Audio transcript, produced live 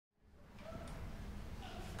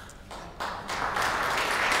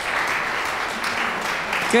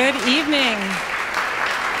Good evening.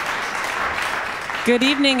 Good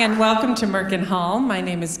evening and welcome to Merkin Hall. My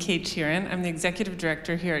name is Kate Sheeran. I'm the executive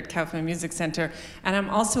director here at Kaufman Music Center, and I'm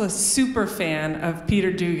also a super fan of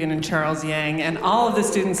Peter Dugan and Charles Yang and all of the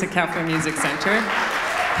students at Kaufman Music Center.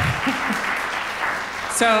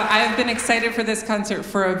 So I've been excited for this concert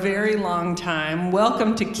for a very long time.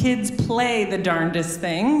 Welcome to Kids Play the Darndest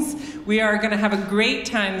Things. We are going to have a great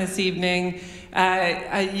time this evening.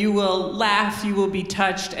 You will laugh, you will be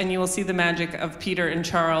touched, and you will see the magic of Peter and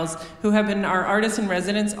Charles, who have been our artists in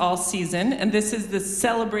residence all season. And this is the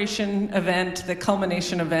celebration event, the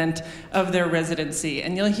culmination event of their residency.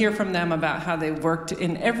 And you'll hear from them about how they worked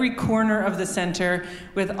in every corner of the center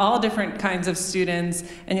with all different kinds of students,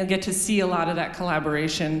 and you'll get to see a lot of that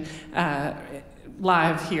collaboration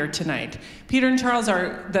live here tonight. Peter and Charles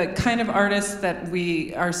are the kind of artists that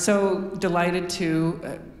we are so delighted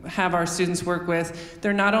to have our students work with.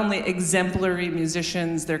 They're not only exemplary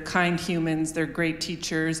musicians, they're kind humans, they're great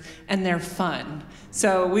teachers, and they're fun.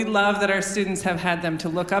 So we love that our students have had them to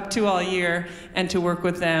look up to all year and to work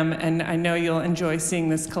with them, and I know you'll enjoy seeing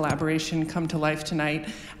this collaboration come to life tonight.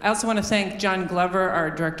 I also want to thank John Glover, our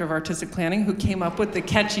Director of Artistic Planning, who came up with the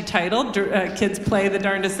catchy title, Kids Play the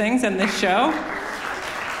Darndest Things, and this show.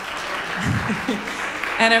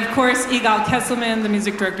 And of course, Igal Kesselman, the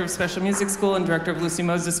music director of Special Music School and director of Lucy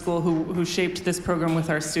Moses School, who shaped this program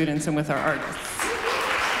with our students and with our artists.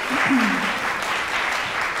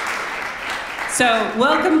 So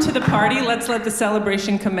welcome to the party. Let's let the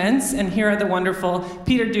celebration commence. And here are the wonderful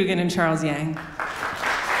Peter Dugan and Charles Yang.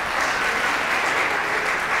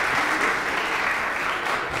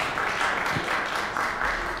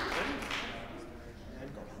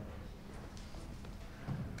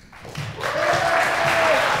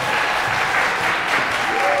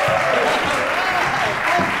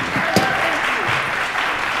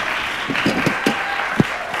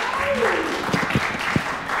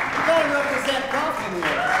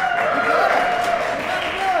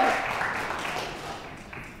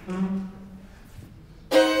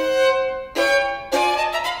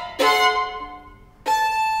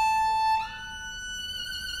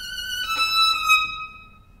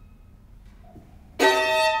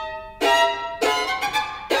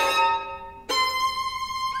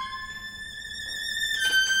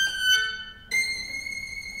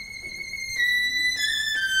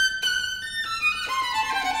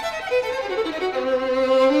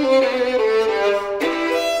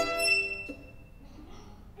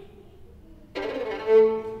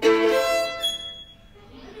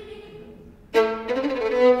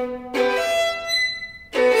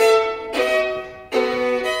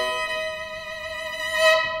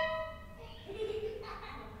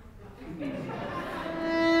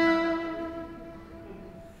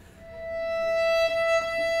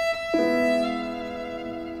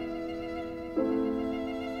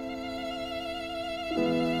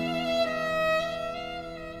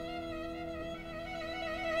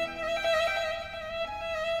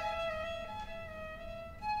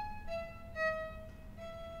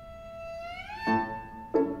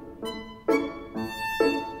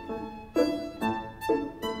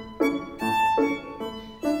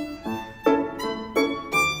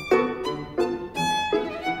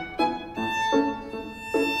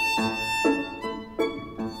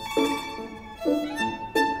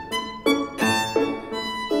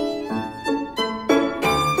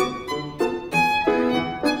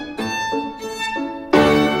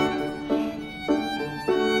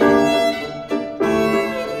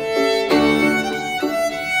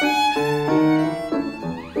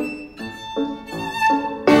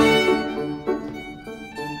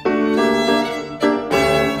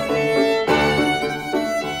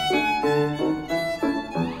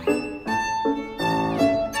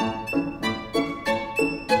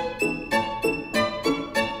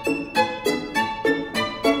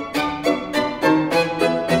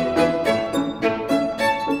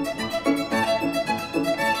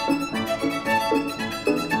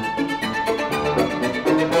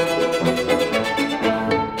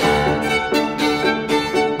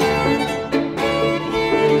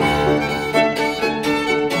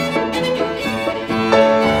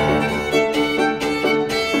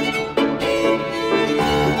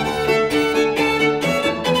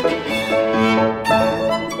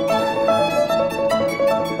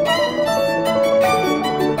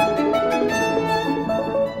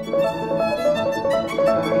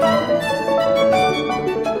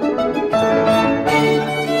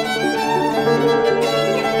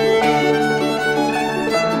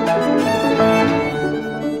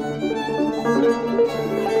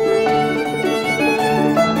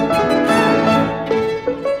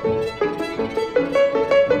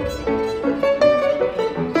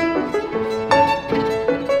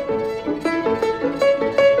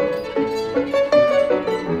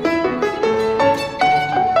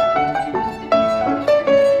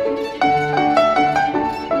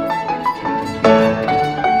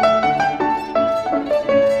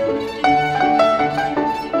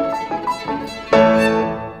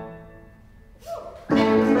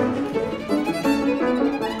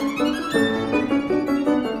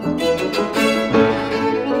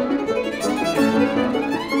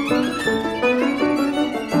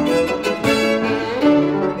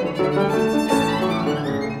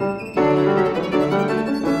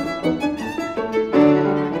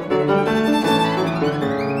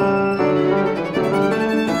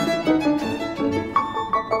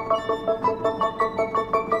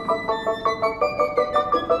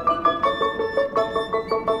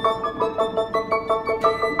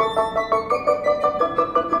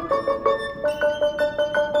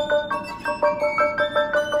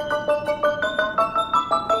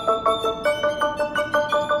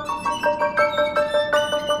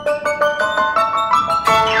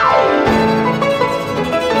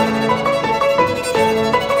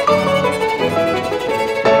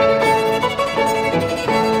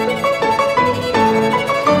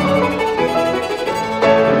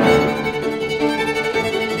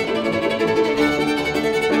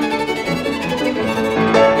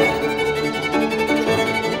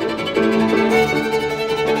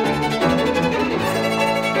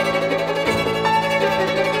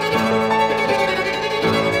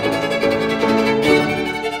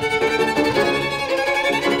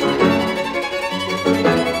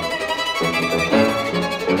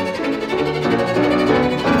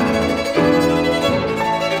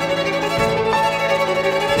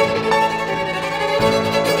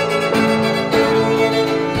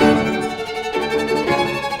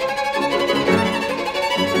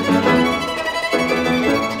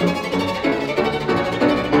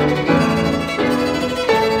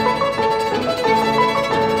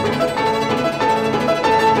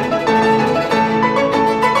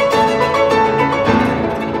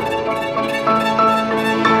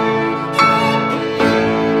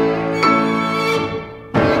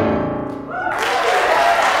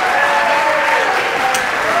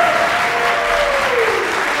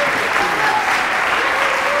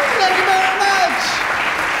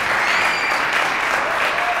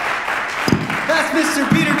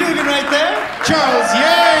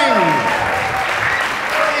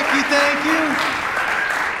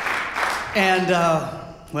 And,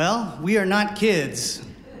 well, we are not kids.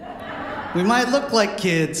 We might look like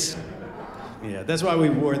kids. Yeah, that's why we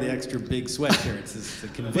wore the extra big sweatshirts, is to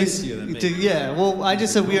convince you that maybe... Yeah, well, I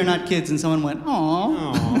just said we are not kids, and someone went,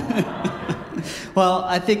 "Aw." Well,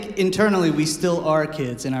 I think internally we still are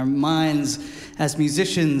kids. In our minds, as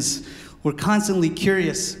musicians, we're constantly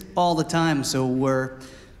curious all the time, so we're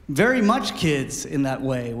very much kids in that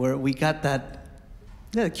way, where we got that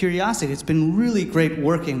curiosity. It's been really great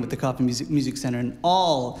working with the Kaufman Music Center and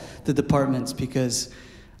all the departments, because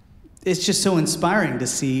it's just so inspiring to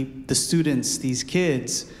see the students, these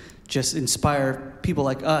kids, just inspire people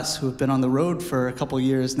like us who have been on the road for a couple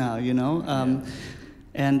years now, you know?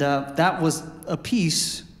 And that was a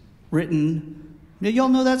piece written... Y'all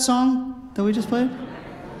know that song that we just played?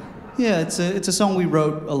 Yeah, it's a song we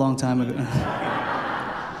wrote a long time ago.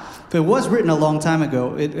 But it was written a long time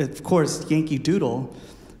ago. Of course, Yankee Doodle.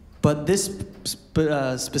 But this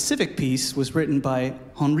specific piece was written by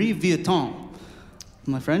Henri Vieuxtemps.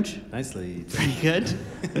 Am I French? Nicely. Pretty good.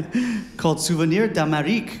 Called Souvenir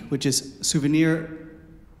d'Amérique, which is souvenir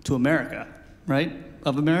to America, right?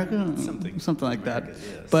 Of America? Something like America, that.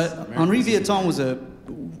 Yes. But America's Henri Vieuxtemps was a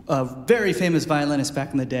very famous violinist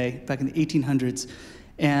back in the day, back in the 1800s,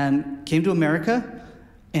 and came to America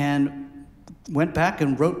and went back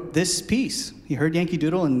and wrote this piece. He heard Yankee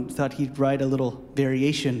Doodle and thought he'd write a little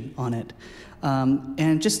variation on it.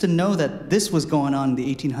 And just to know that this was going on in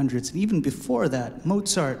the 1800s, and even before that,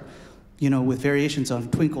 Mozart, you know, with variations on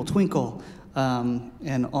Twinkle, Twinkle,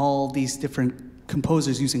 and all these different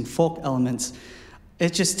composers using folk elements,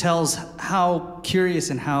 it just tells how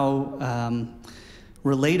curious and how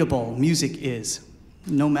relatable music is,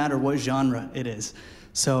 no matter what genre it is.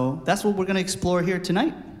 So that's what we're going to explore here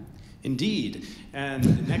tonight. Indeed. And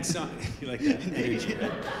the next song, you like that energy,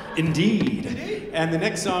 right? Indeed. And the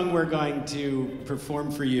next song we're going to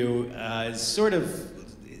perform for you is sort of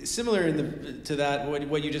similar to that,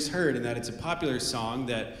 what you just heard, in that it's a popular song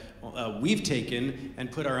that we've taken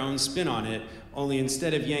and put our own spin on it, only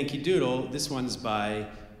instead of Yankee Doodle, this one's by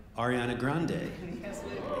Ariana Grande.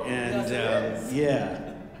 And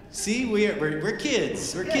yeah. See, we're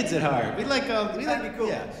kids. We're kids at heart. We like cool.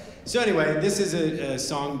 Yeah. So anyway, this is a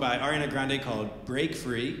song by Ariana Grande called "Break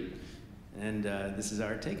Free," and this is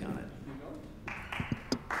our take on it.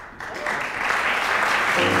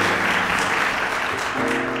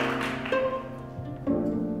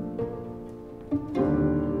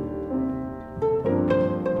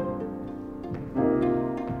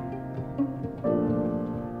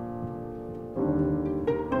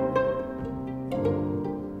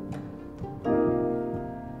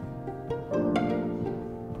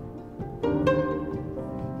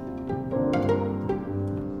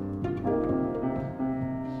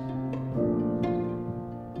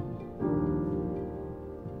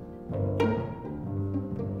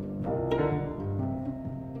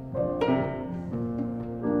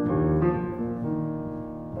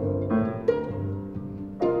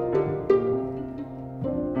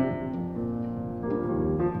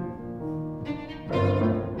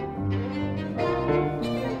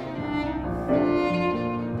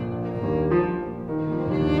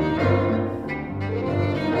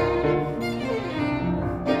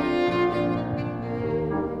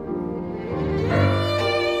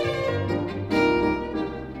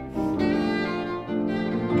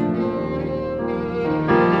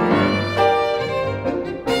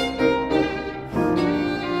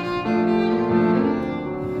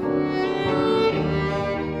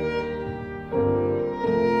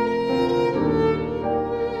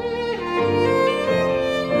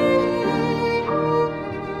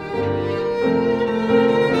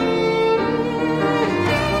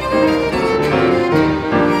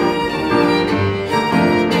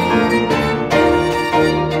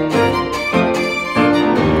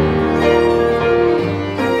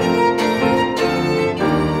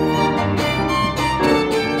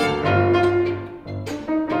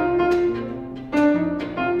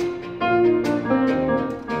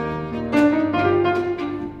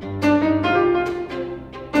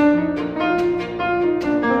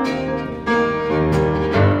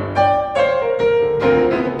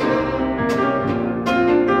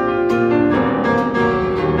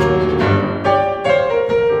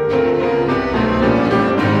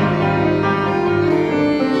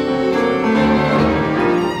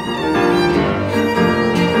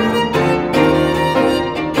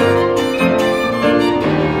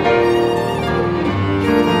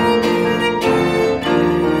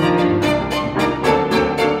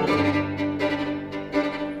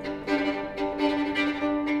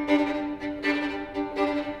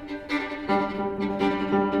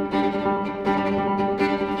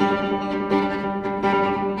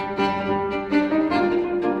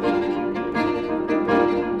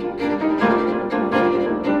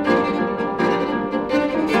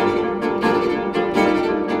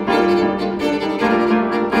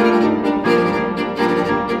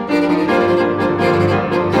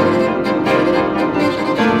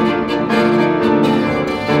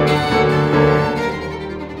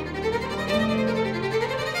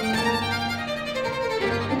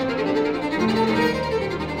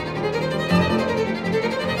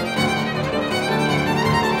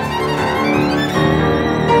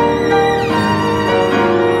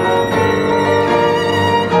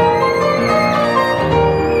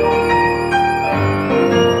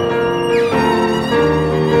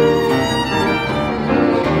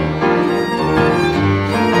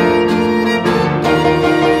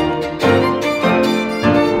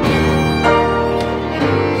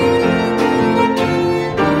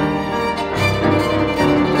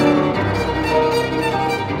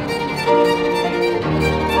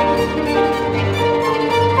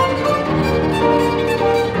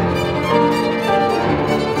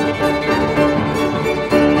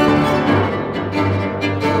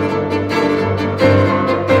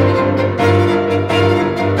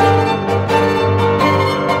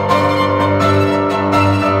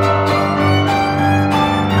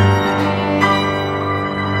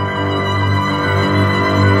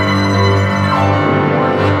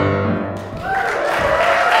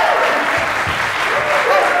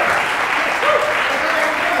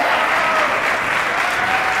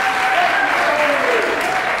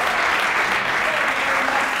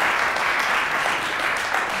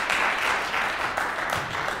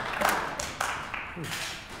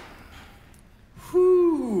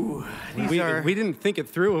 we didn't think it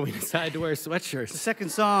through when we decided to wear The sweatshirts. second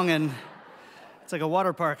song, and it's like a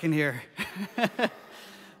water park in here.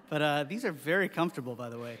 But these are very comfortable, by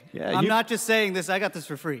the way. Yeah, I'm not just saying this. I got this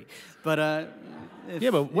for free. But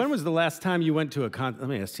when was the last time you went to a concert? Let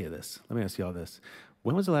me ask you this. Let me ask you all this.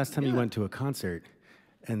 When was the last time you went to a concert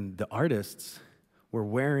and the artists were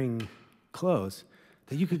wearing clothes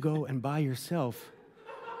that you could go and buy yourself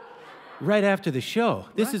right after the show?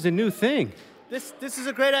 This is a new thing. This is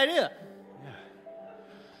a great idea. Yeah.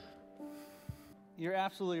 You're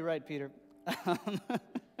absolutely right, Peter.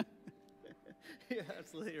 You're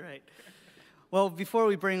absolutely right. Well, before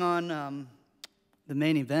we bring on the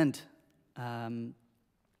main event,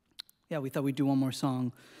 we thought we'd do one more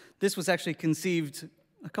song. This was actually conceived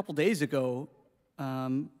a couple days ago.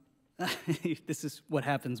 This is what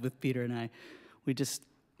happens with Peter and I. We just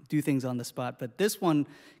do things on the spot. But this one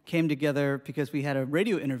came together because we had a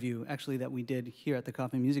radio interview, actually, that we did here at the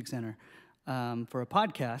Kaufman Music Center for a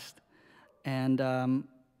podcast. And,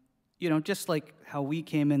 just like how we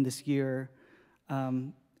came in this year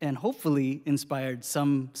and hopefully inspired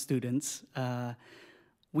some students,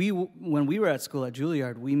 when we were at school at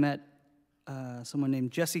Juilliard, we met someone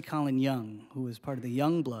named Jesse Colin Young, who was part of the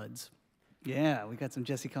Young Bloods. Yeah, we got some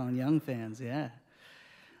Jesse Colin Young fans, yeah.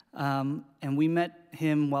 And we met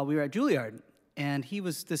him while we were at Juilliard. And he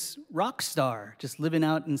was this rock star, just living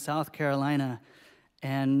out in South Carolina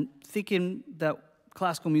and thinking that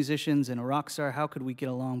classical musicians and a rock star, how could we get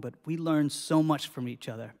along? But we learned so much from each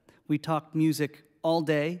other. We talked music all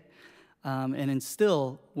day, and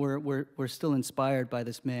still, we're still inspired by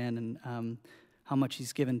this man and how much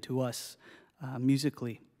he's given to us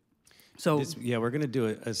musically. So we're going to do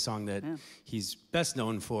a song that he's best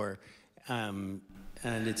known for, and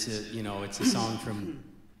it's a song from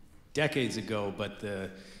decades ago, but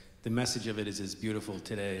the message of it is as beautiful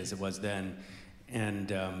today as it was then,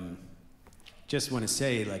 and just want to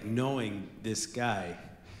say, like, knowing this guy,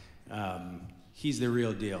 he's the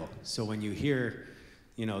real deal. So when you hear,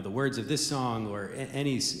 the words of this song or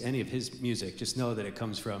any of his music, just know that it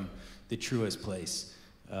comes from the truest place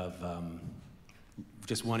of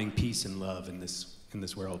just wanting peace and love in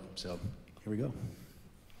this world. So here we go.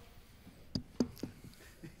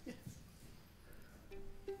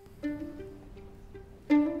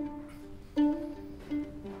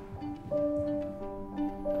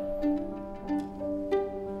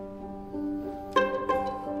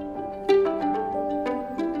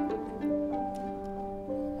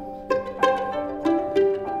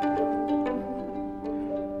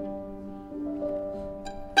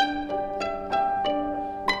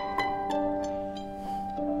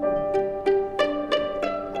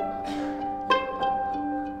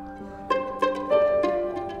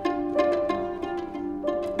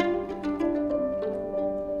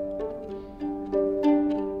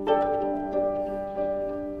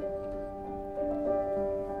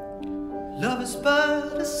 Love is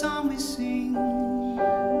but a song we sing,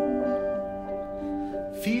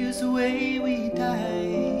 fears the way we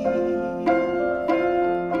die.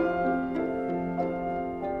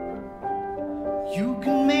 You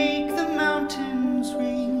can make the mountains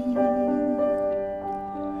ring,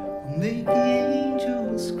 or make the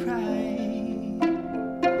angels cry.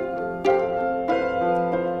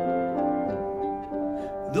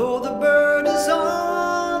 Though the bird is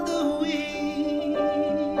on the wing,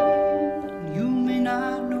 you may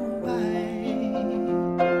not know why.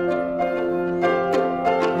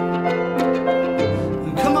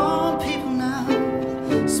 Come on.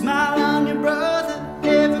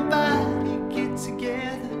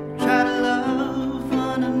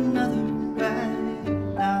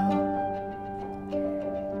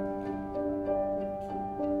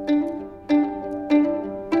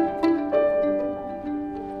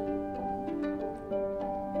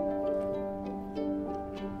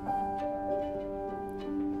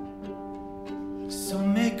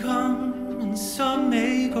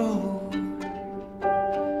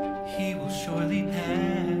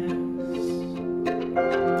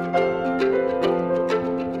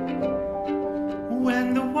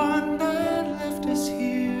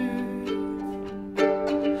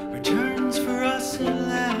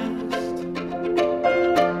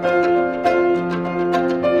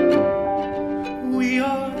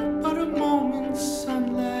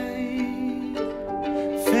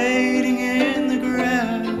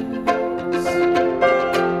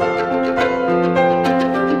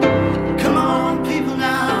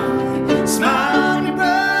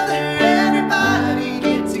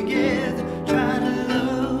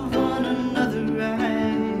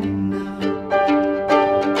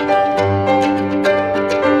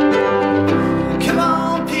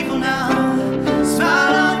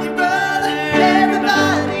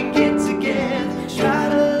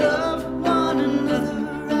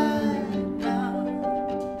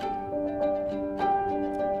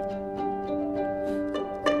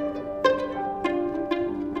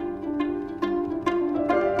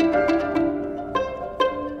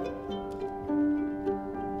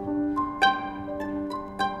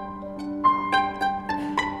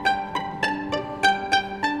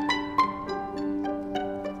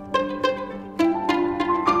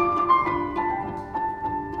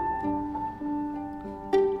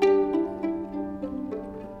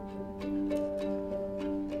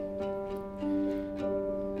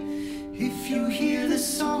 you hear the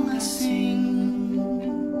song I sing,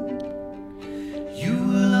 you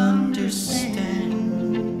will understand.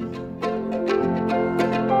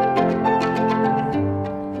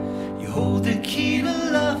 You hold the key to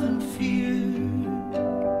love and fear,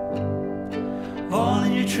 all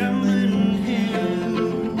in your trembling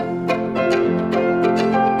hand.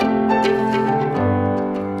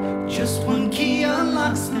 Just one key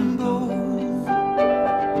unlocks them both.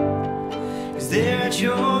 Is there at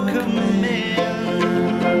your command?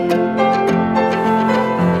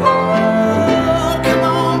 Oh, come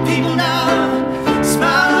on, people now.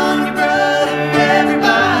 Smile on your brother.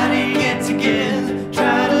 Everybody get together.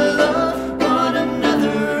 Try to love one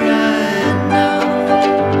another right now.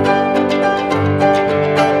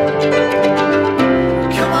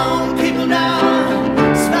 Come on, people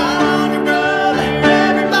now. Smile on your brother.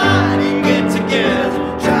 Everybody get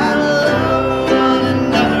together. Try to love one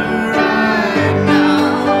another right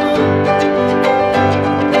now.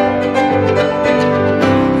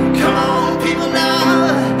 Come on, people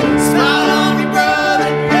now. Smile on your brother.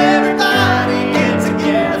 Everybody get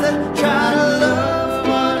together. Try to love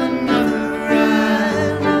one another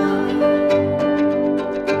right now.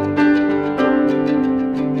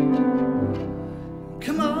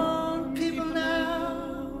 Come on, people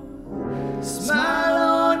now. Smile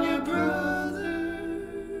on your brother.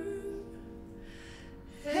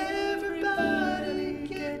 Everybody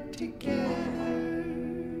get together.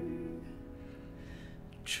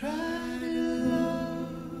 Try to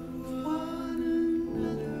love one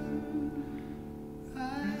another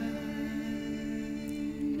right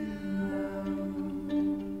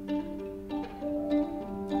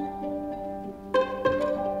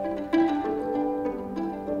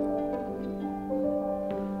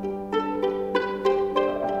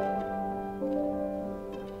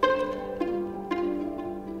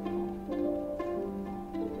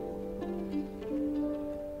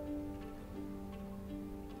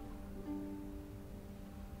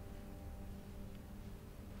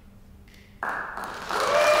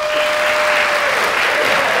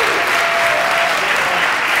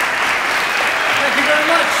Thank you very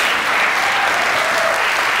much.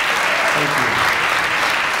 Thank you.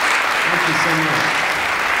 Thank you so much.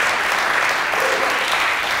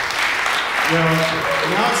 Well,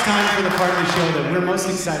 now it's time for the part of the show that we're most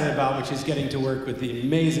excited about, which is getting to work with the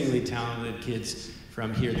amazingly talented kids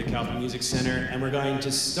from here at the Kaufman Music Center. And we're going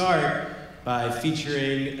to start by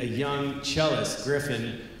featuring a young cellist,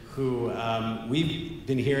 Griffin, who we've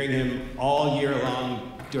been hearing him all year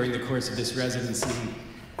long during the course of this residency.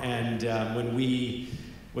 And when we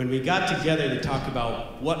got together to talk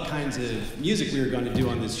about what kinds of music we were going to do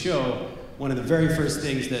on this show, one of the very first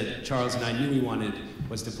things that Charles and I knew we wanted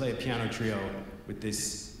was to play a piano trio with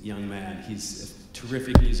this young man. He's a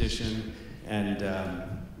terrific musician, and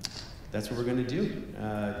that's what we're going to do.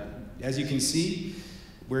 As you can see,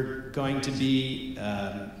 we're going to be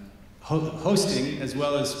hosting as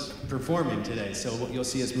well as performing today. So you'll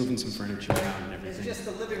see us moving some furniture around and everything. It's just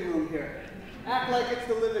the living room here. Act like it's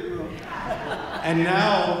the living room. And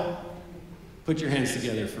now, put your hands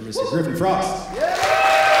together for Mr. Griffin Frost.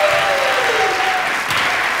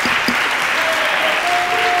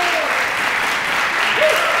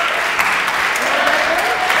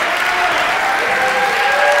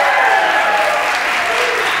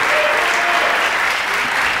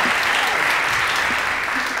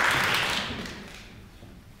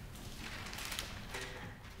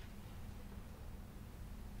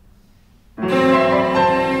 Thank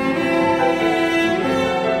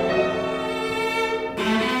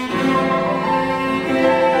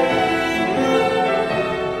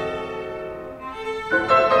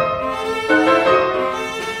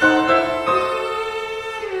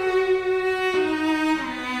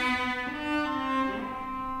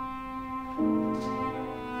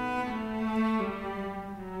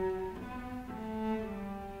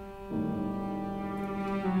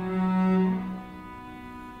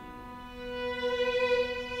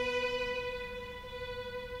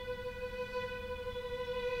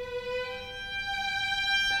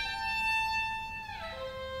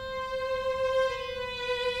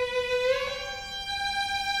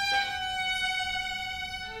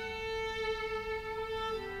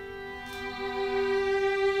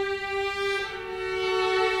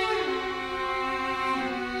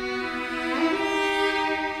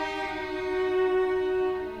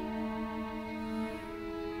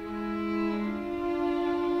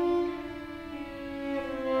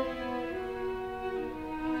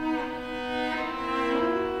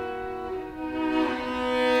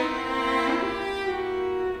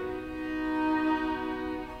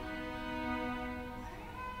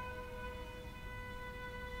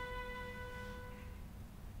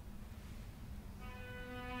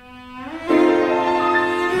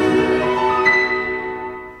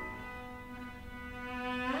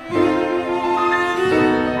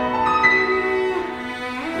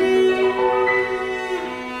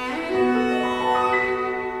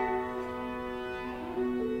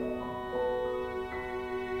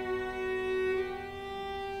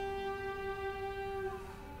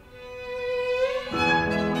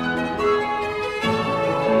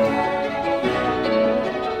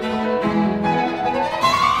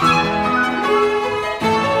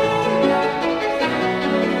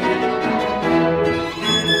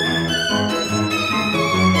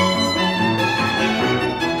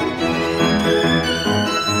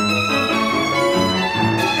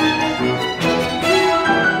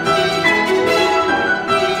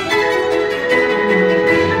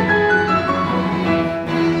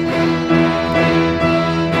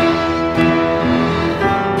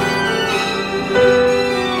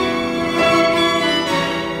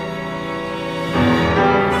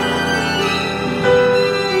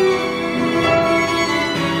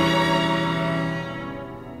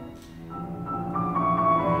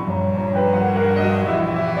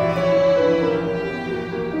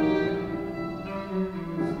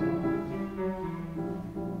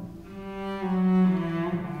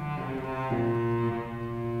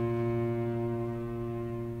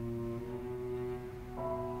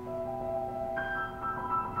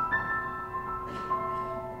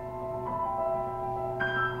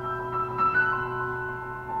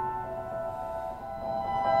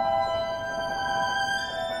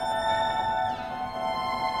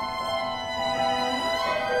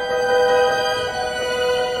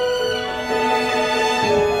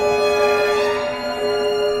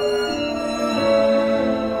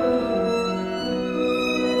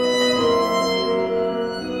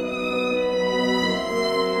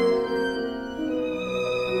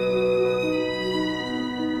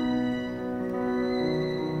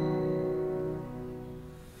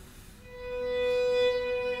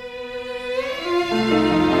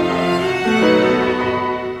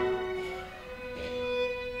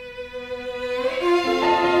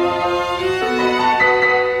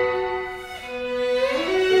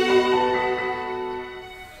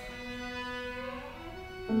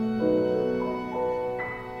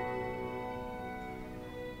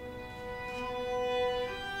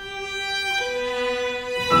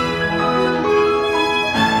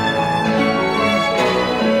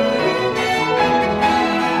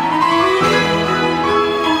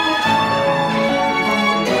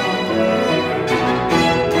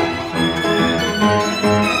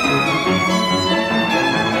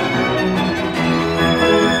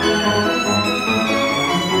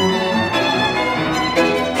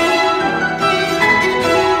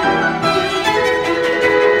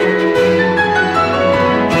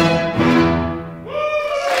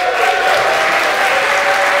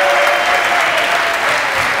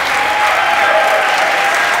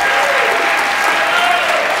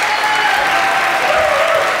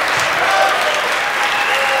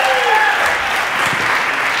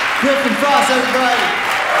applause, everybody.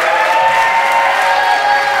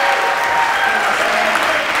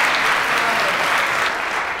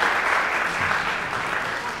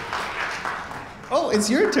 Oh, it's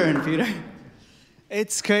your turn, Peter.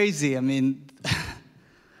 It's crazy. I mean,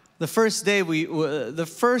 the first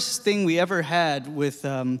thing we ever had with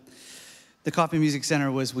the Kaufman Music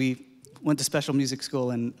Center was we went to special music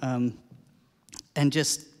school and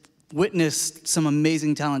just witnessed some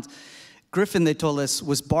amazing talents. Griffin, they told us,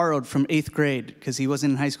 was borrowed from 8th grade because he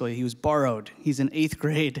wasn't in high school. He was borrowed. He's in 8th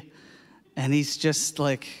grade, and he's just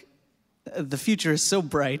like, the future is so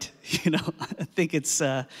bright. You know, I think it's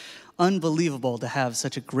unbelievable to have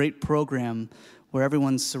such a great program where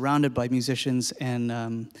everyone's surrounded by musicians,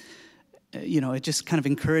 and you know, it just kind of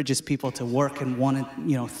encourages people to work and want to,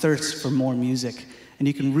 you know, thirst for more music, and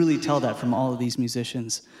you can really tell that from all of these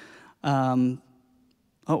musicians. Oh,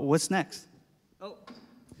 what's next? Oh.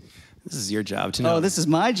 This is your job to know. Oh, this is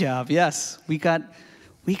my job. Yes, we got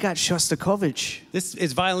Shostakovich. This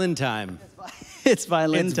is violin time. It's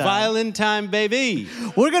violin time. It's violin time, baby.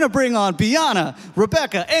 We're gonna bring on BIANNA,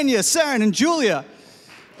 Rebecca, Enya, SERIN, and Julia.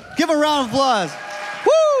 Give a round of applause.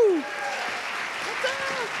 Woo!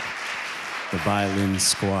 The violin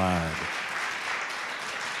squad.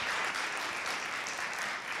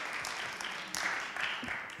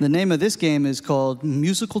 The name of this game is called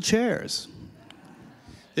Musical Chairs.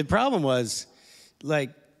 The problem was, like,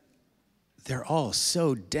 they're all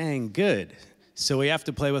so dang good, so we have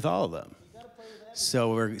to play with all of them.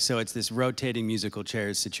 So it's this rotating musical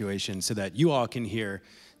chairs situation so that you all can hear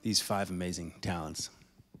these 5 amazing talents.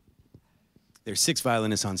 There's 6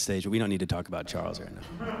 violinists on stage, but we don't need to talk about Charles right now.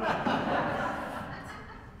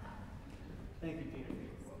 Thank you, Peter.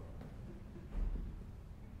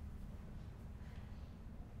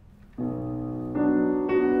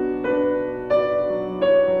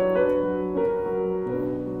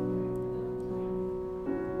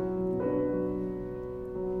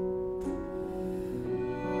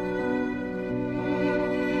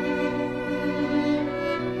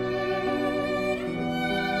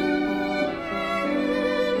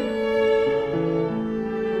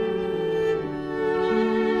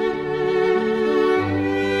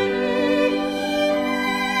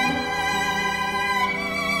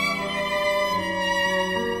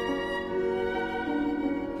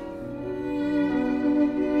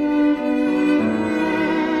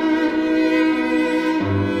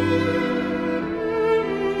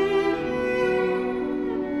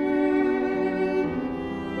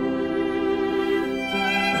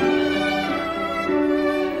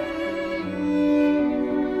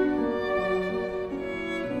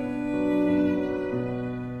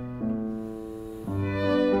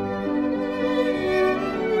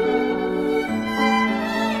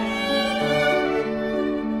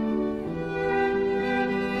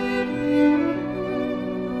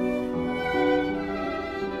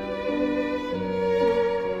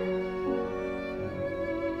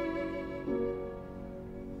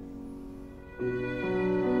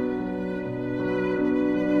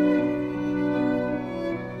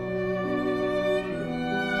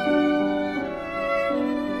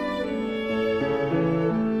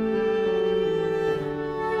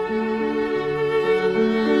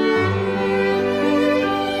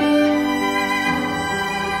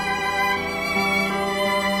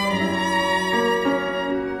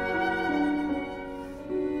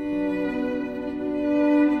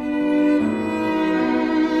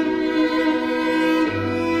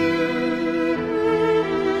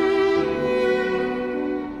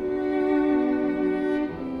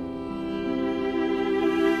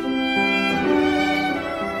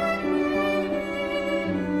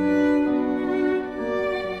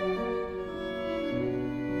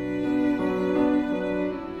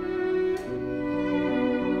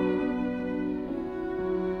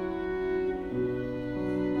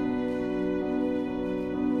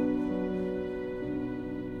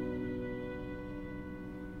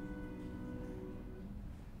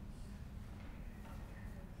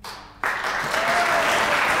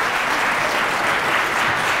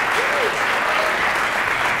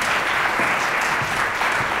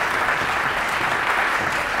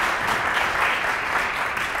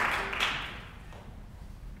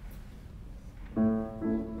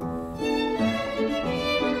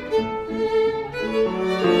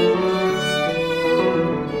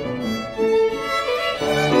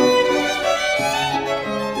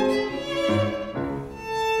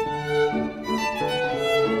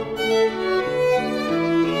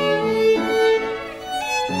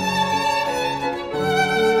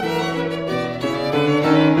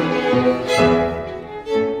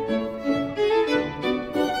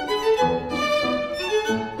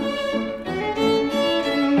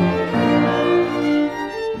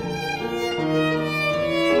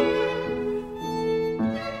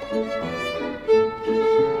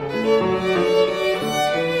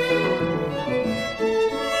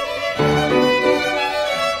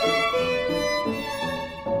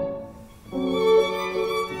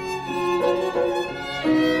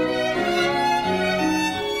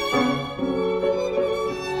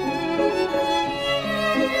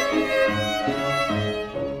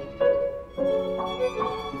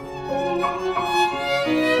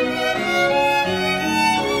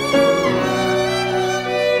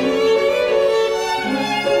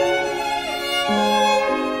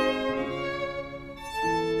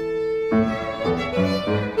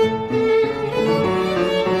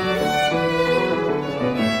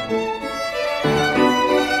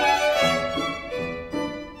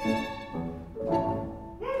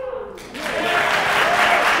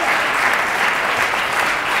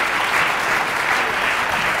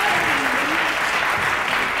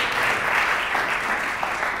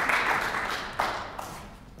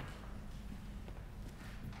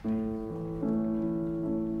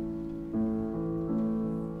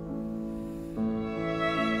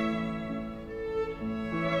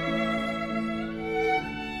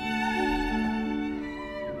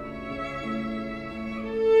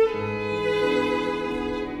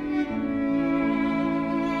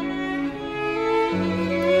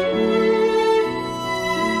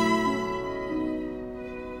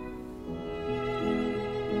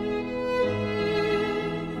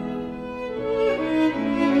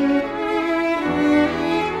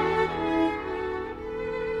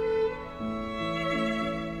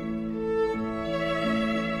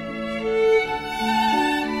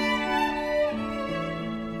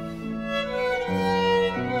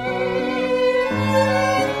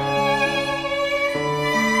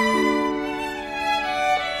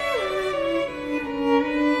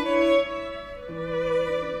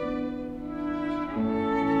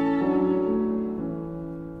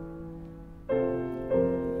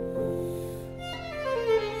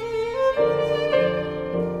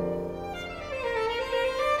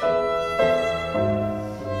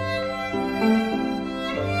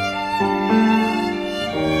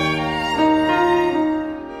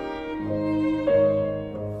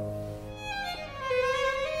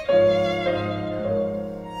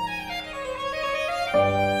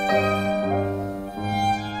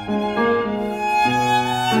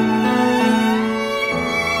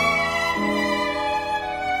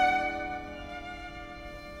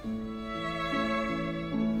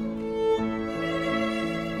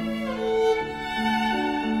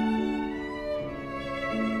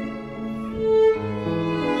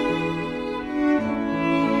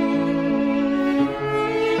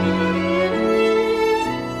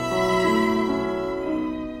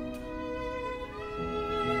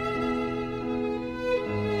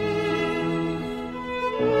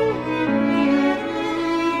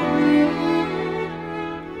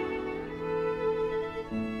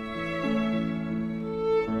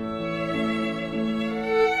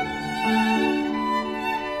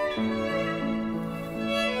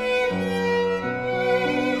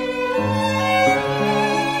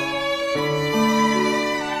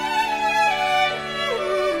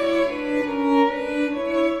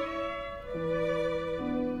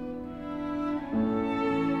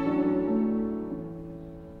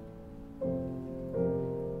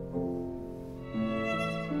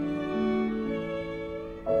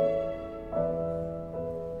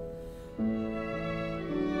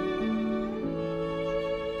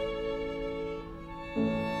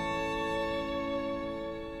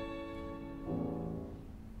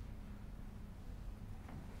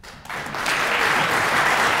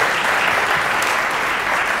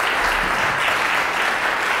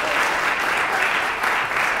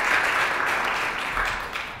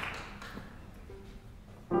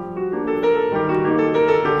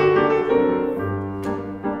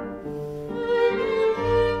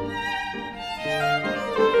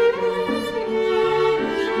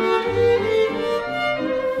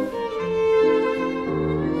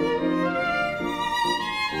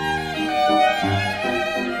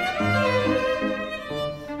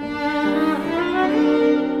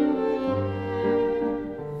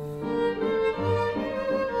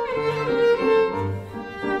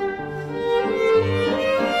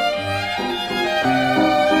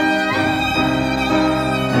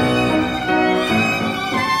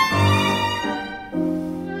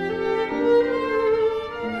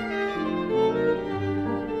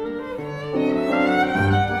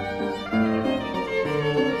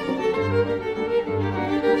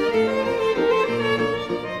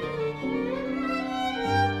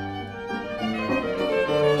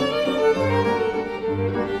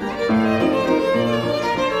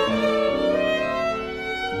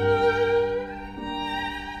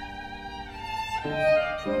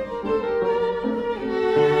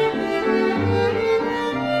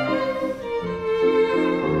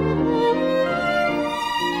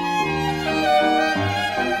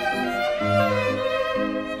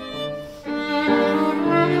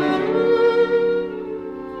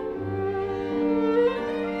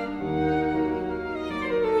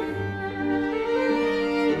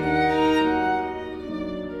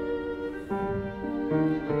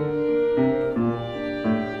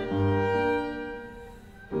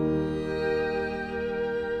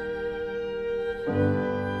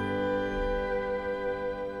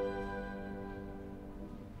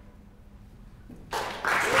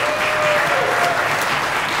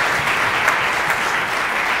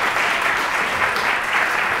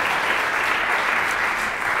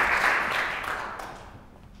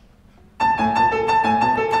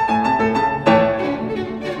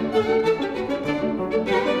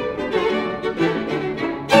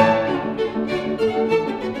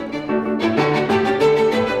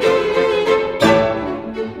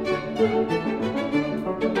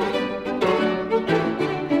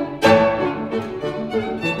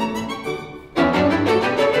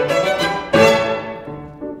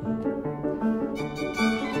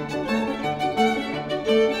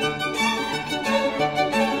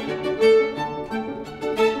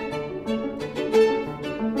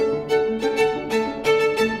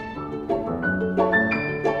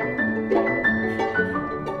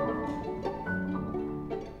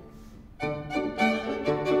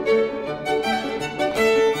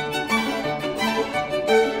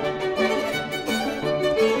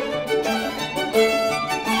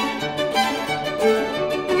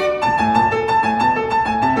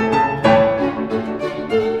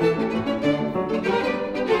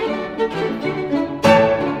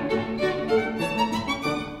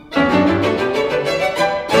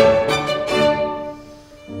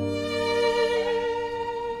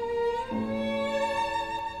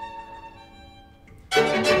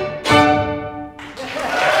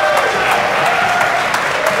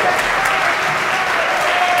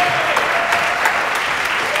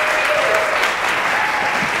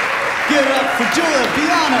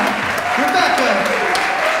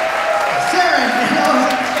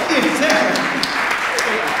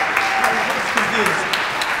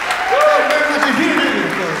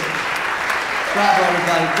 Bravo,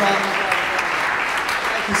 everybody. Bravo.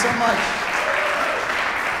 Thank you so much.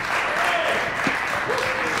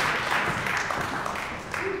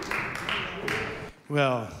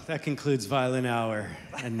 Well, that concludes Violin Hour,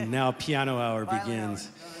 and now Piano Hour begins.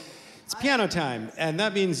 It's piano time, and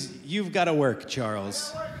that means you've got to work,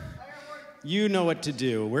 Charles. You know what to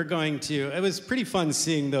do. We're going to, it was pretty fun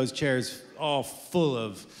seeing those chairs all full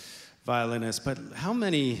of violinists, but how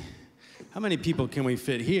many people can we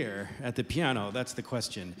fit here at the piano? That's the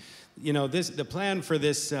question. You know, the plan for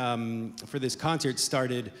this concert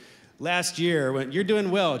started last year. When, you're doing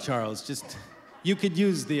well, Charles. Just, you could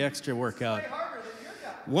use the extra workout.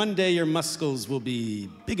 One day your muscles will be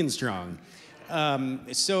big and strong.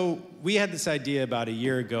 So we had this idea about a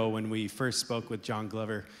year ago when we first spoke with John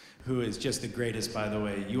Glover, who is just the greatest, by the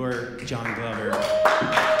way. You're John Glover.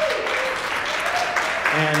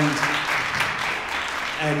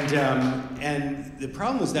 And the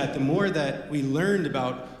problem was that the more that we learned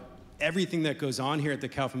about everything that goes on here at the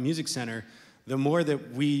Kaufman Music Center, the more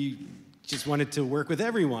that we just wanted to work with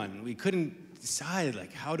everyone. We couldn't decide,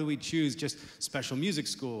 like, how do we choose just special music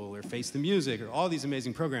school or Face the Music or all these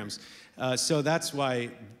amazing programs. So that's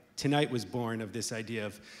why tonight was born of this idea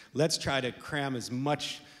of let's try to cram as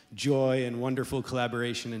much joy and wonderful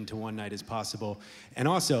collaboration into one night as possible. And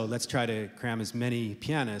also, let's try to cram as many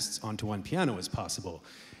pianists onto one piano as possible.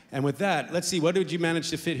 And with that, let's see, what did you manage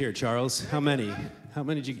to fit here, Charles? How many? How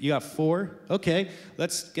many did you got 4? Okay,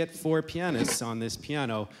 let's get 4 pianists on this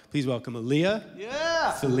piano. Please welcome ALIYA,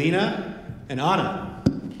 yeah, Selena, and Anna.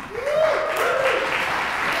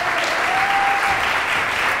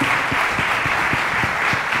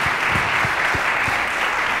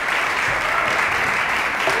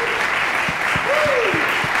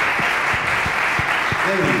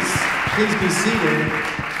 Please be seated.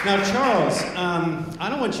 Now, Charles, I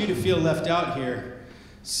don't want you to feel left out here.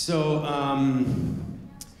 So,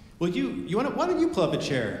 well, why don't you pull up a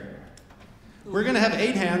chair? We're gonna have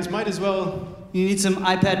 8 hands. Might as well. You need some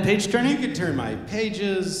iPad page turning? You could turn my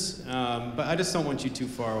pages, but I just don't want you too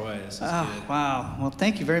far away. This is good. Wow. Well,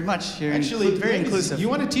 thank you very much. You're actually very inclusive. You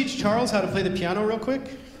want to teach Charles how to play the piano real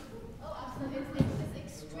quick? Oh, absolutely.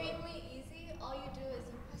 It's extremely easy. All you do is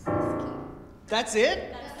you press this key. That's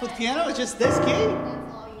it? For the piano, it's just this key?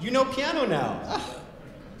 That's all you know piano now. Oh.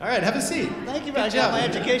 All right, have a seat. Thank you. I got my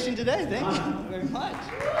education today. Thank you very much.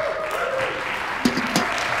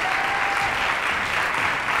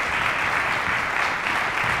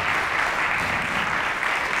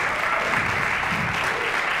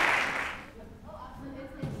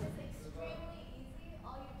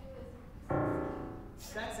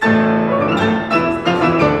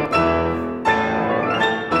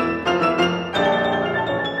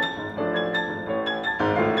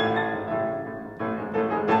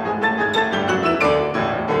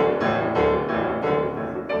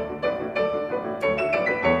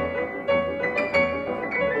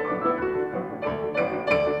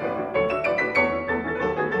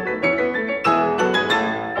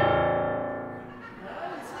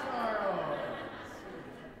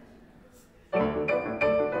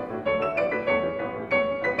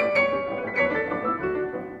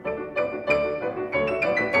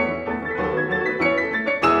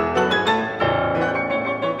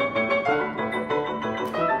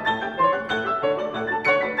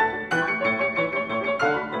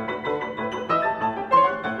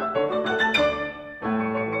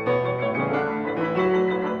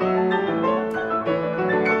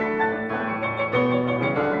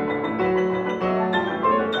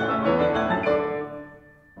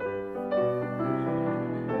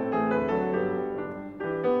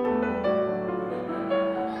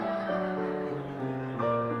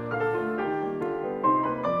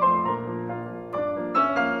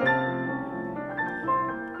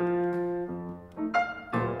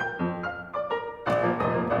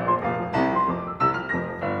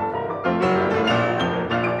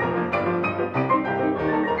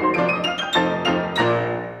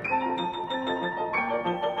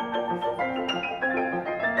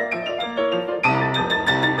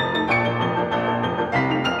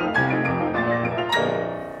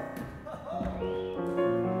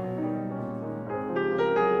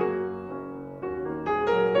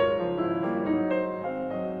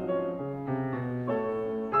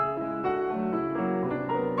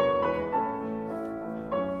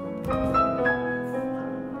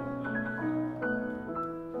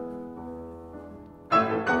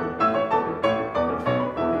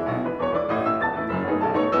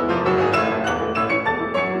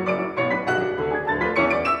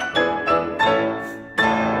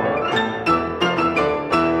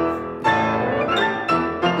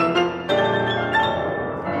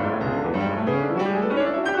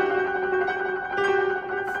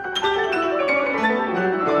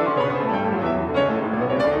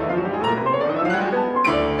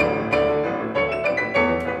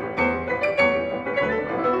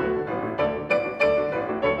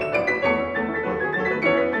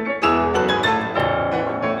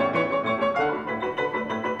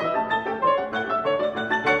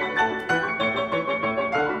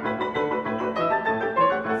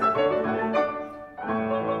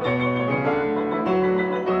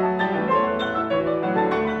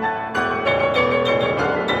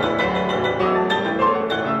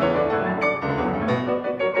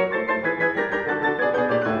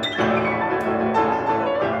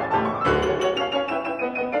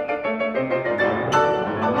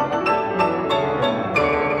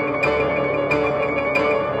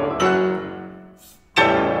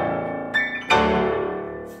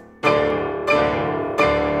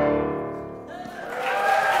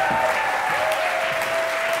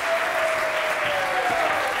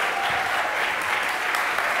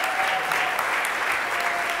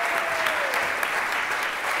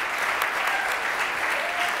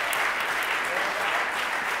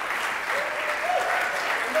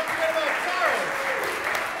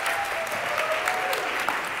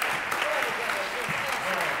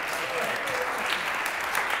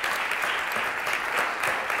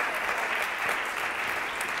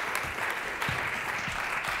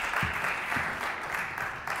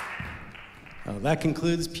 That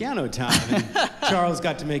concludes piano time. And Charles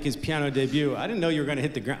got to make his piano debut. I didn't know you were going to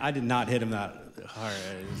hit the ground. I did not hit him that hard.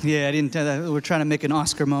 Yeah, I didn't tell that. We're trying to make an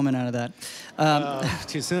Oscar moment out of that.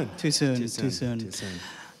 Too soon. Too soon. Too soon. Too soon. Too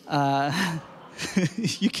soon.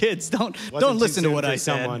 You kids, don't Wasn't listen too to what soon I for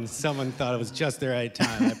said. Someone thought it was just the right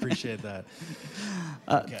time. I appreciate that.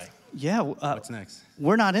 Okay. Yeah. What's next?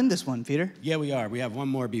 We're not in this one, Peter. Yeah, we are. We have one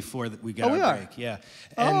more before we get our we are? break. Yeah.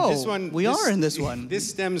 And Oh, this one, we are in this one. This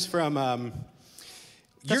stems from.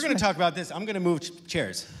 You're going to talk about this. I'm going to move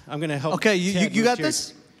chairs. I'm going to help. Okay, Ted you move got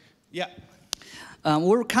chairs. this? Yeah.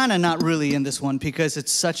 We're kind of not really in this one because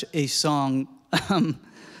it's such a song.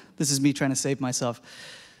 This is me trying to save myself.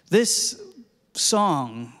 This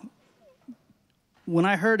song, when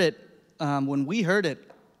I heard it, when we heard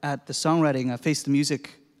it at the songwriting, Face the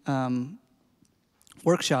Music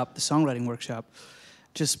workshop, the songwriting workshop,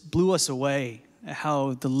 just blew us away.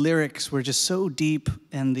 How the lyrics were just so deep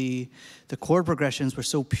and the chord progressions were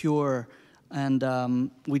so pure, and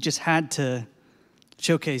we just had to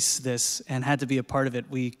showcase this and had to be a part of it.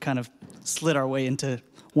 We kind of slid our way into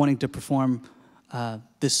wanting to perform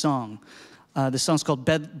this song. This song's called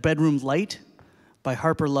Bedroom Light by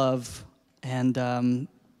Harper Love, and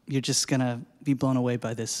you're just gonna be blown away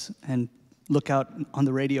by this. And look out on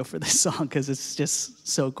the radio for this song because it's just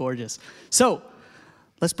so gorgeous. So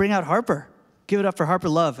let's bring out Harper. Give it up for Harper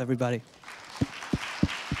Love, everybody.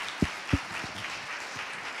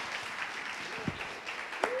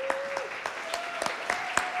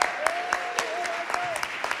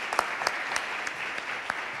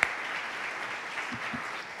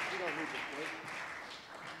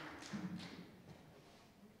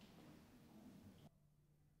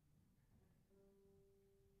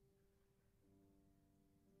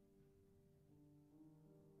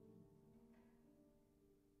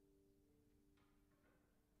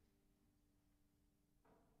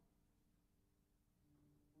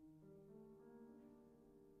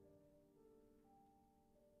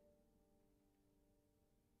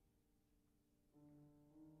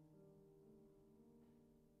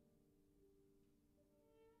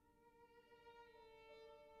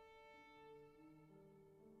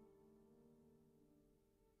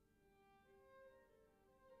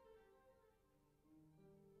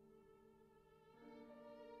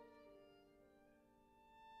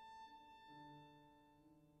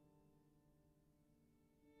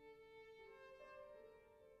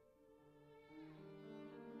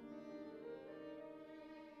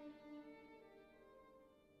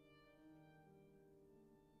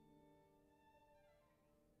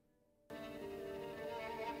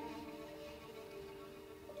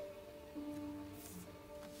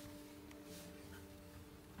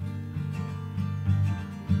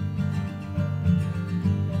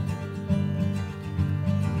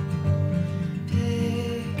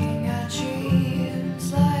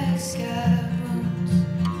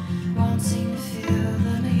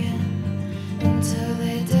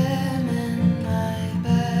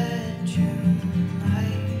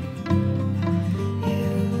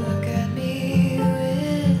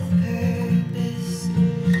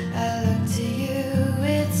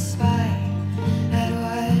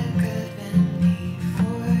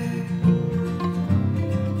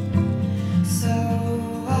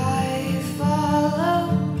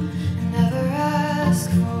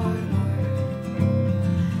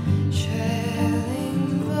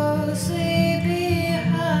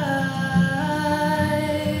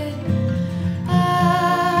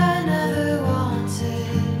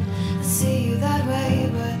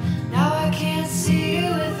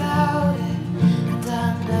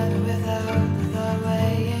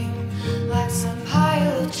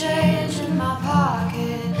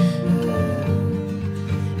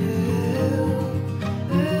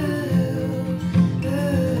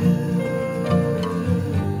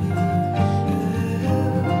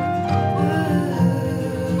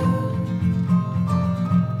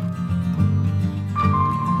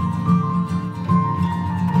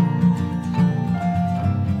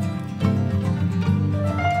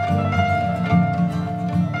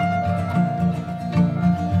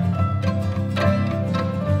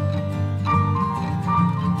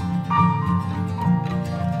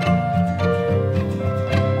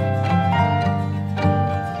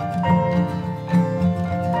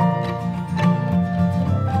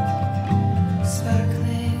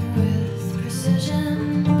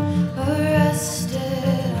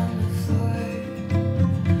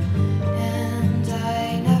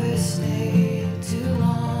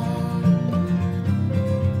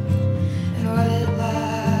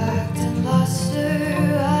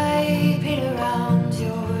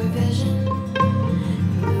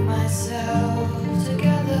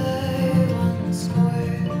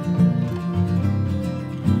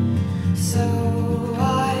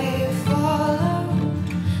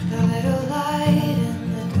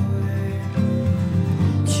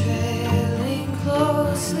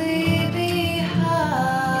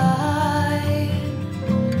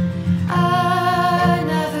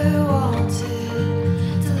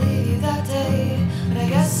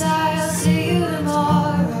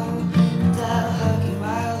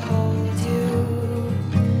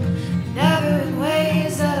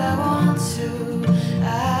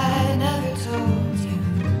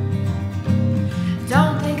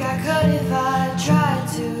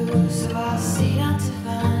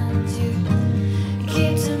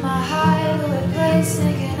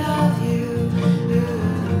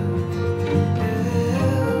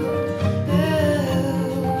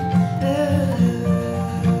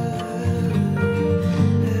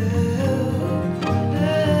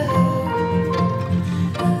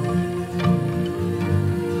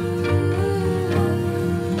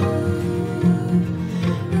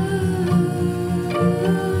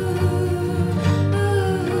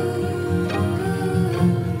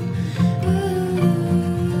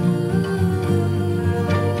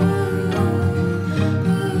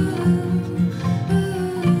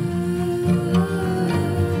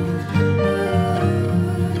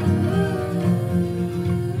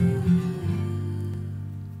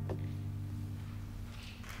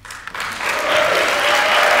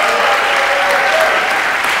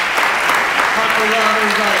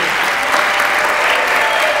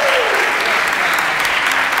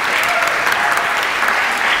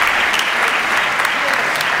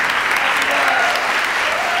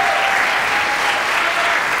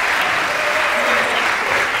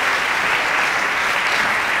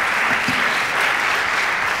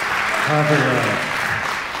 everyone.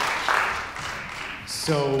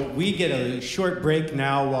 So we get a short break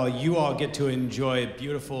now while you all get to enjoy a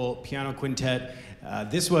beautiful piano quintet.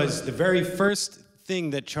 This was the very first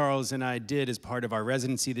thing that Charles and I did as part of our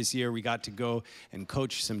residency this year. We got to go and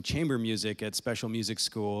coach some chamber music at Special Music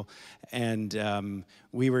School, and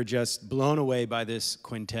we were just blown away by this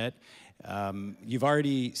quintet. You've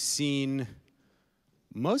already seen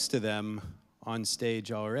most of them on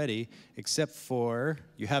stage already, except for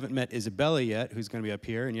you haven't met Isabella yet, who's going to be up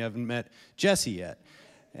here, and you haven't met Jesse yet.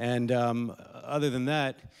 And other than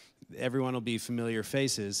that, everyone will be familiar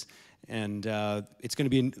faces. And it's going to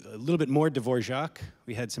be a little bit more Dvorak.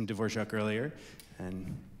 We had some Dvorak earlier, and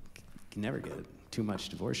you can never get too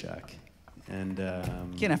much Dvorak. And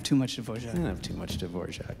Can't have too much Dvorak. can't have too much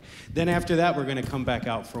Dvorak. Then after that, we're going to come back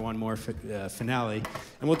out for one more finale,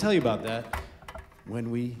 and we'll tell you about that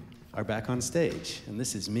when we are back on stage. And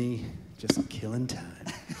this is me just killing time.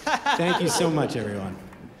 Thank you so much, everyone.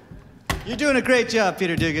 You're doing a great job,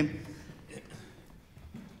 Peter Dugan.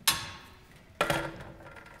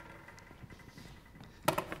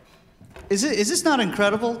 Is this not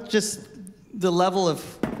incredible? Just the level of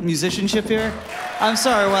musicianship here? I'm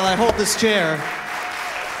sorry, while I hold this chair,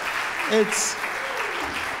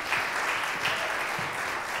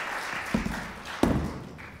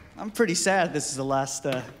 I'm pretty sad this is the last,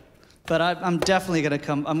 but I'm definitely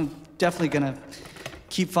gonna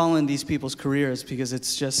keep following these people's careers because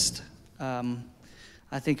it's just,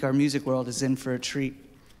 I think our music world is in for a treat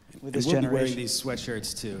with this generation. We'll be wearing these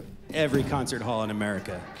sweatshirts to every concert hall in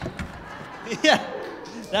America. Yeah,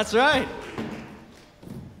 that's right.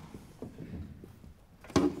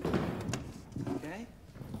 Okay.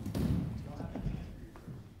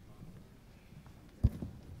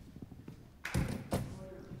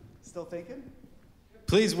 Still thinking?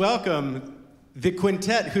 Please welcome the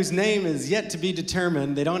quintet whose name is yet to be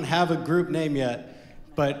determined. They don't have a group name yet,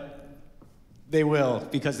 but they will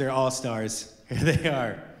because they're all-stars. Here they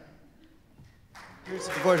are.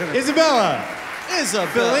 Isabella.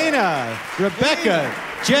 Belina, Rebecca,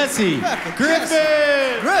 Jesse,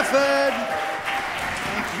 Griffin! Griffin!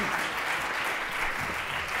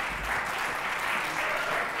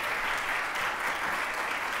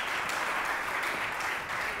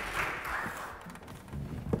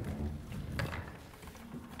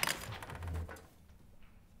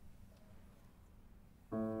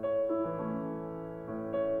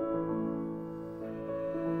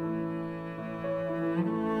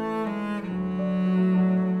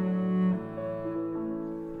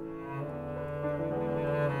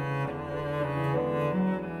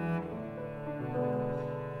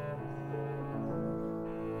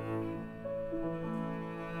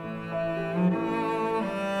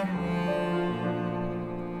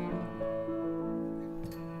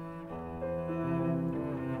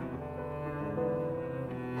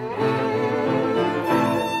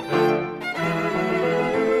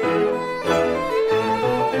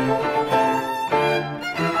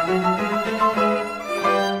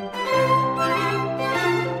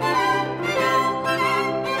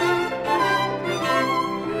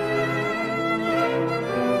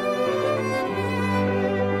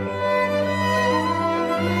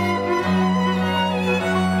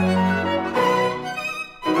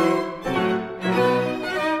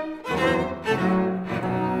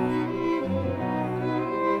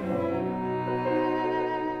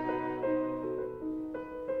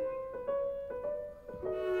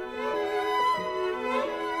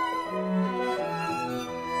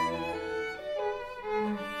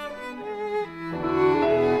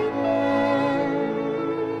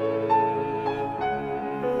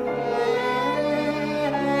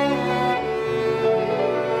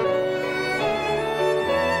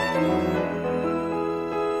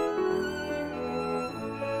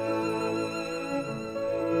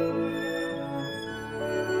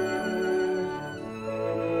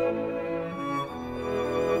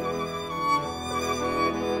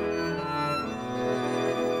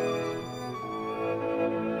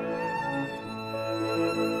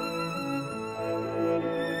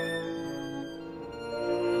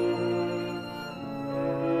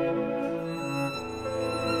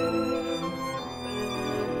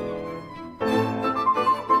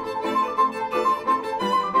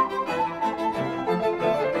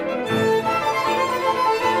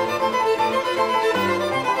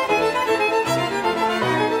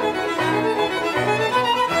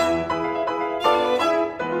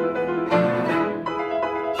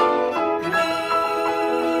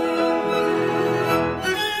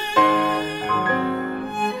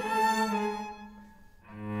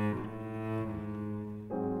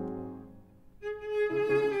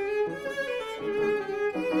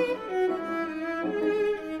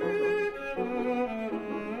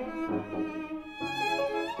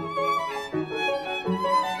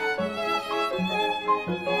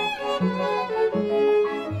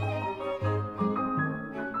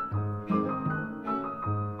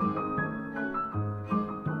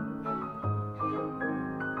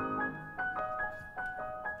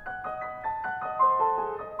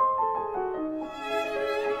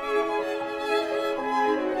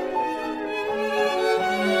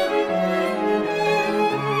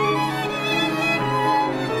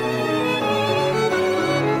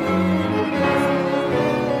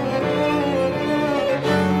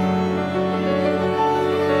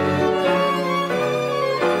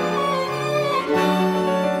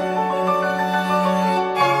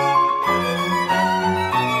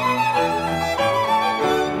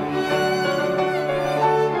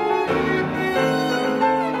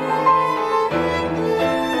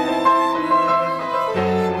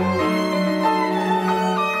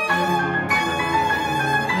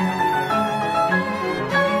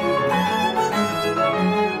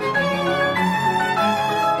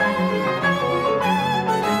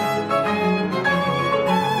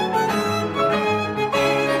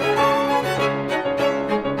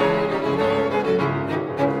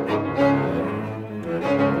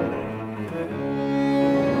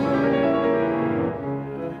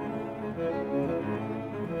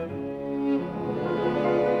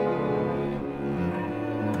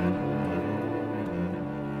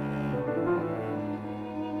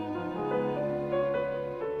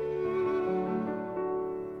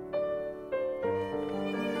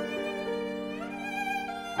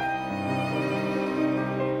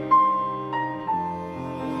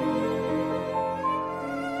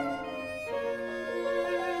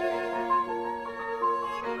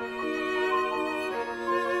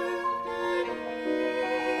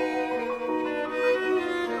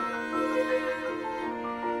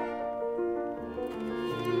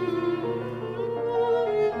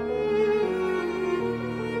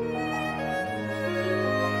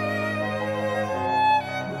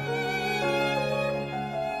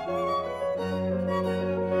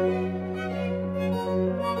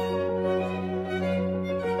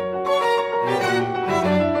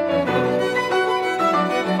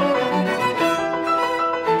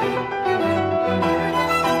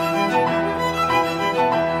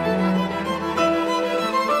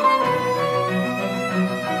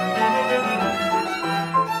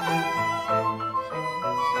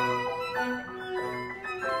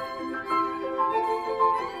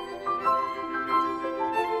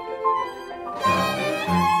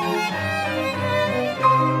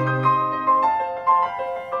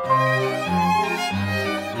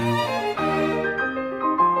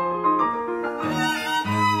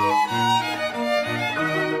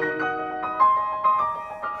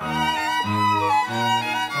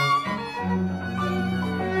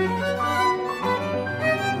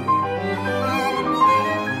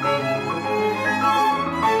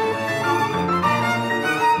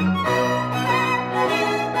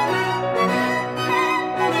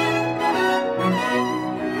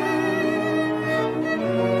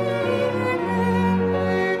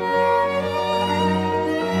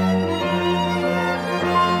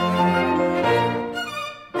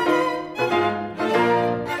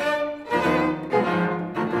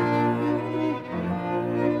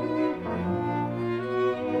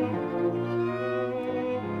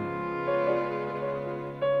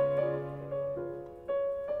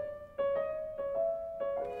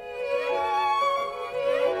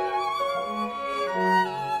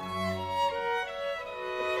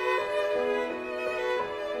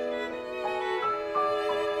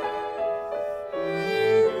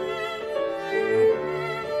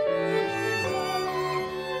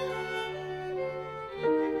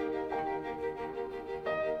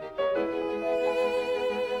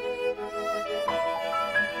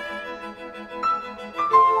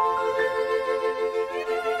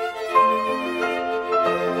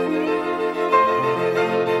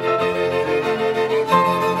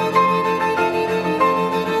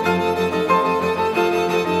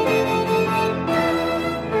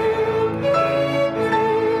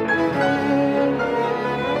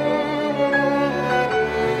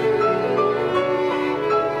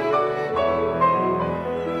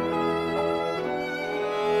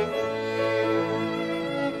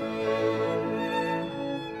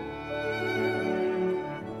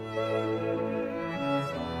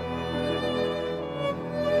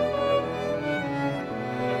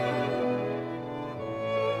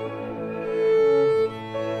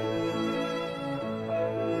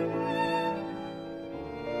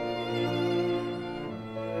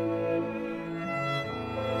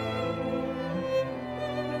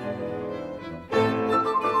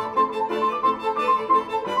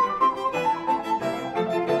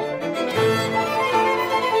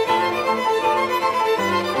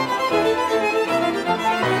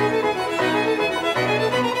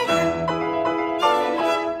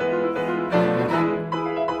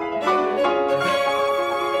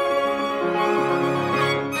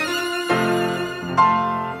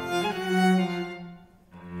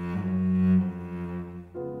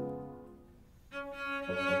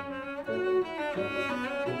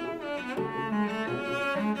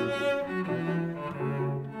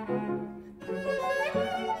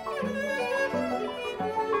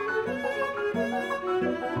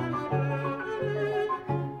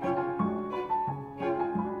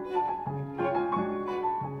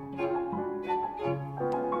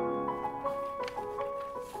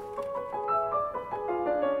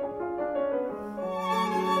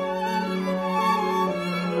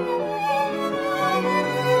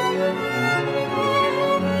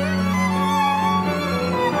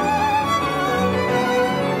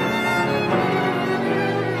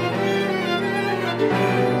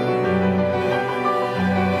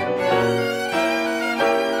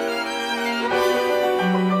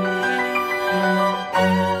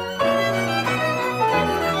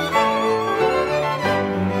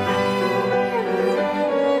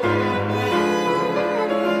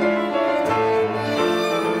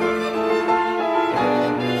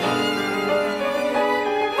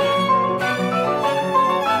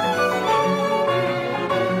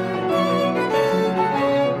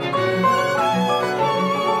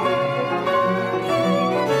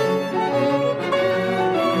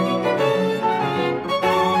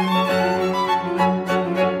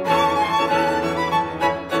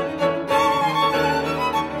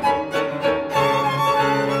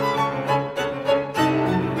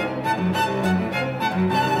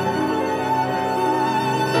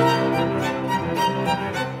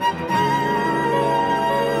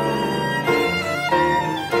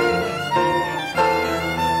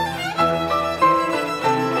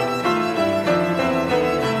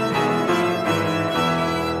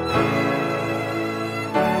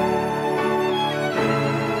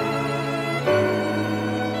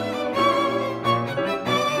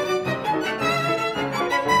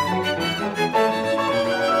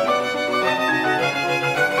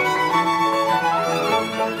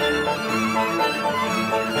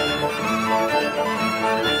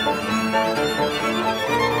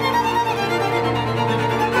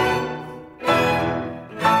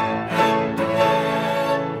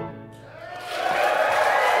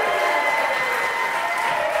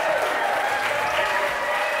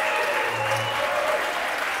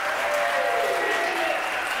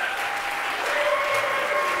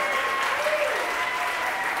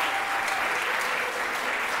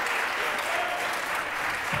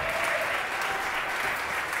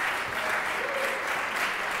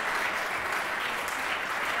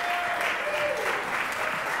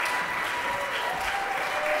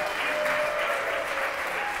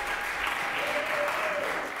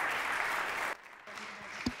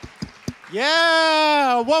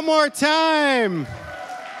 Yeah, one more time.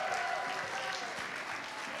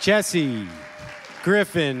 Jesse,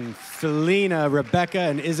 Griffin, Felina, Rebecca,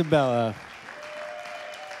 and Isabella.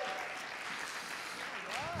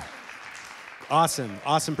 Awesome,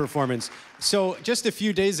 awesome performance. So just a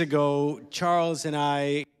few days ago, Charles and I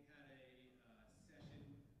had a session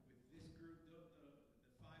with this group,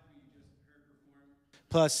 the five we just heard perform,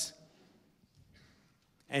 plus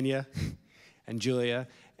Enya and Julia,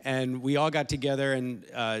 and we all got together, and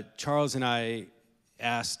Charles and I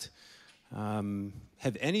asked,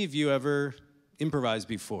 have any of you ever improvised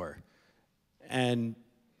before? And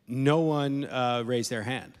no one raised their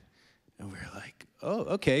hand. And we were like, oh,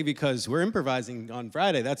 okay, because we're improvising on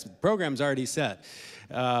Friday. That's program's already set.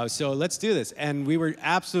 So let's do this. And we were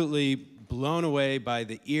absolutely blown away by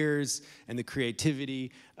the ears and the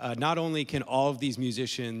creativity. Not only can all of these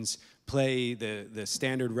musicians play the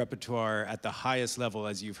standard repertoire at the highest level,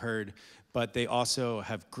 as you've heard, but they also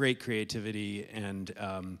have great creativity and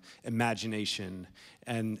imagination.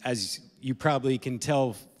 And as you probably can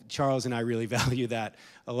tell, Charles and I really value that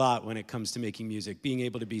a lot when it comes to making music, being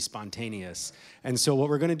able to be spontaneous. And so what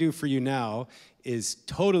we're going to do for you now is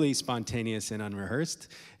totally spontaneous and unrehearsed.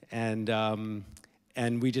 And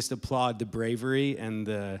we just applaud the bravery and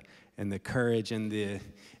the courage and the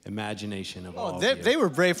imagination of all of you. They were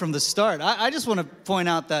brave from the start. I just want to point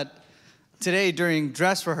out that today during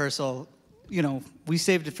dress rehearsal, you know, we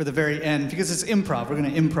saved it for the very end because it's improv. We're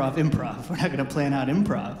going to improv. We're not going to plan out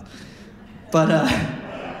improv.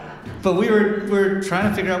 But we were trying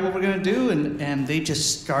to figure out what we're going to do, and they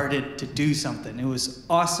just started to do something. It was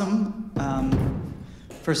awesome.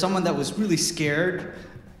 For someone that was really scared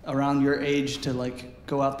around your age to like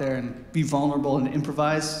go out there and be vulnerable and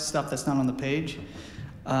improvise stuff that's not on the page,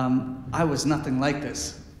 I was nothing like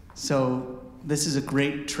this. So this is a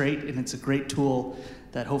great trait, and it's a great tool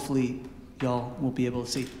that hopefully y'all will be able to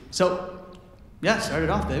see. So, yeah, start it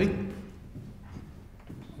off, baby.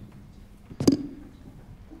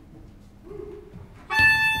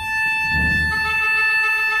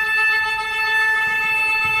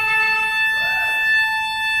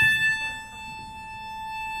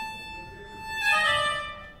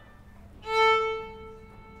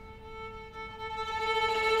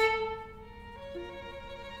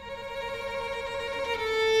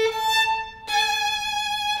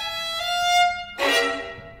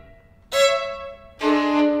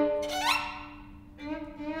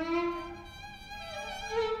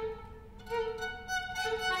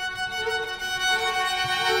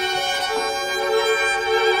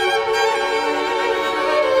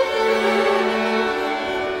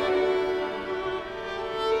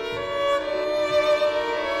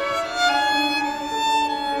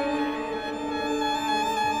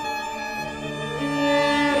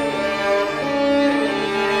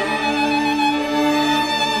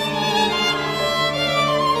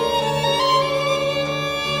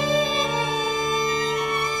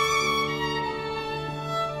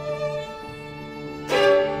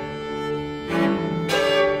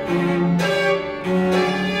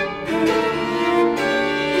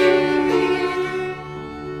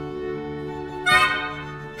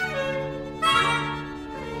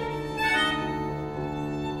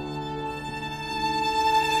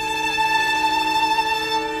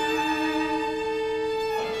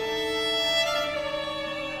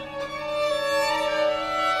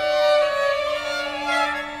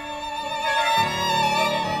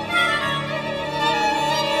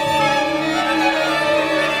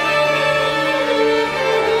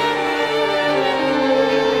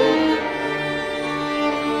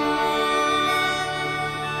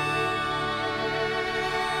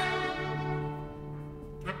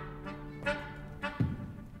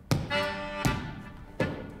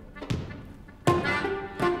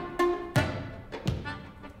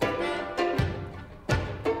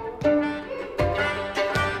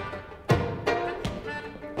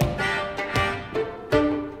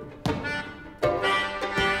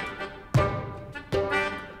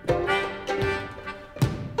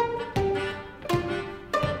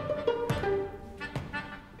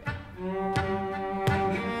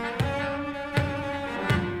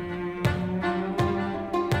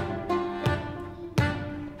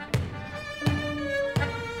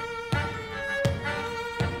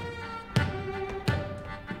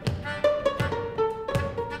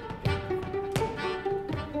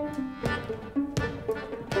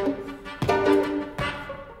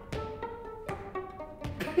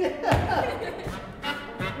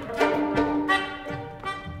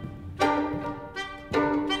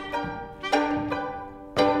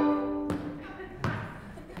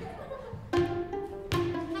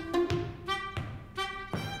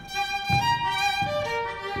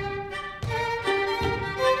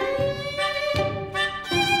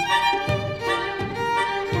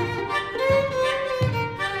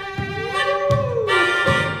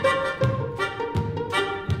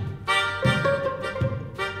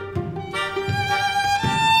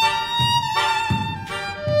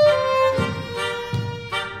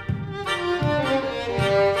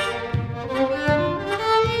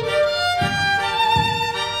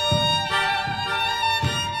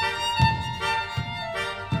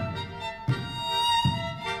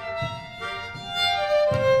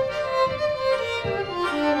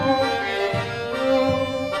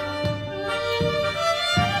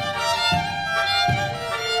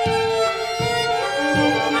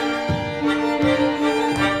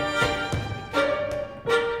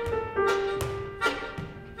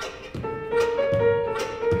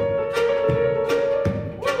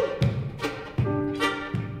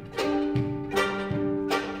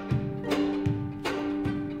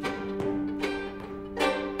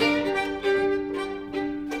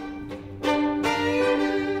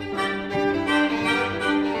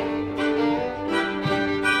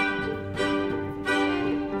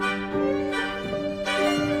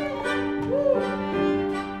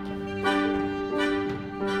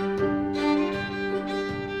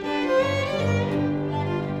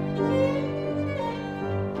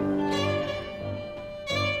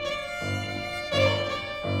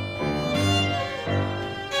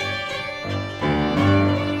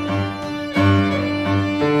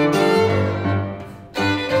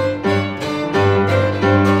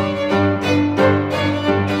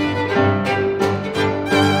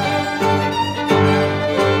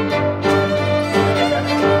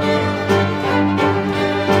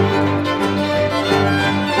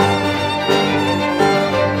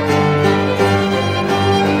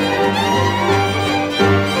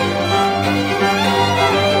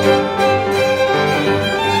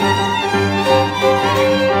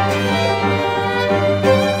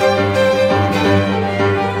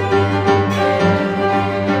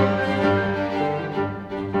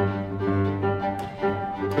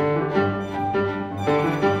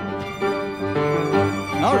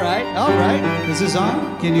 all right. This is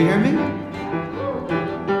on. Can you hear me?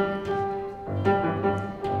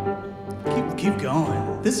 Keep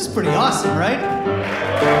going. This is pretty awesome, right?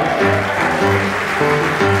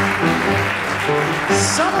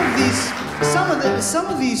 Some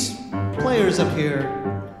of these players up here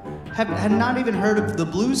had not even heard of the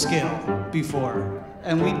blues scale before,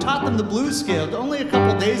 and we taught them the blues scale only a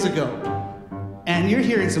couple days ago, and you're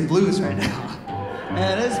hearing some blues right now,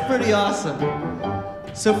 and it's pretty awesome.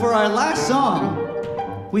 So for our last song,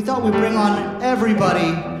 we thought we'd bring on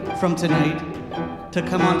everybody from tonight to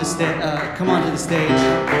come onto the stage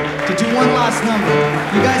to do one last number.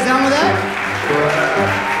 You guys down with that?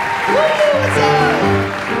 Woo! What's up?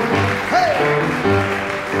 Hey!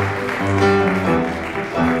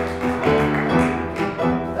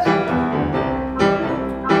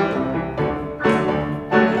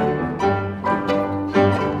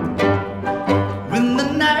 When the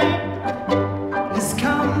night has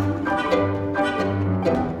come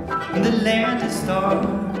and the land is dark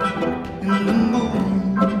and the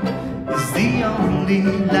moon is the only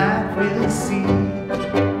light we'll see.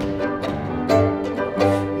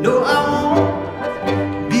 No, I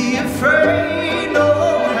won't be afraid. No,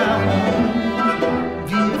 I won't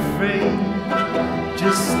be afraid.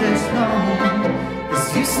 Just as long as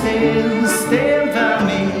you stand by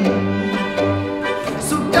me.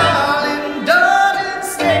 So darling, darling,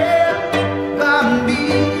 stand by me.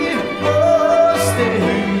 Oh,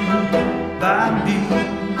 stand by me.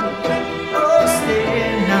 Oh,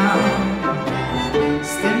 stand now.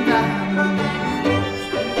 Stand by me.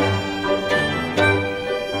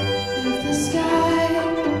 If the sky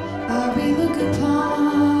we look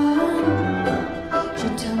upon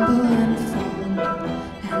should tumble and fall,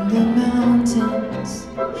 and the mountains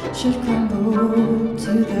should crumble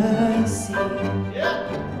to the sea,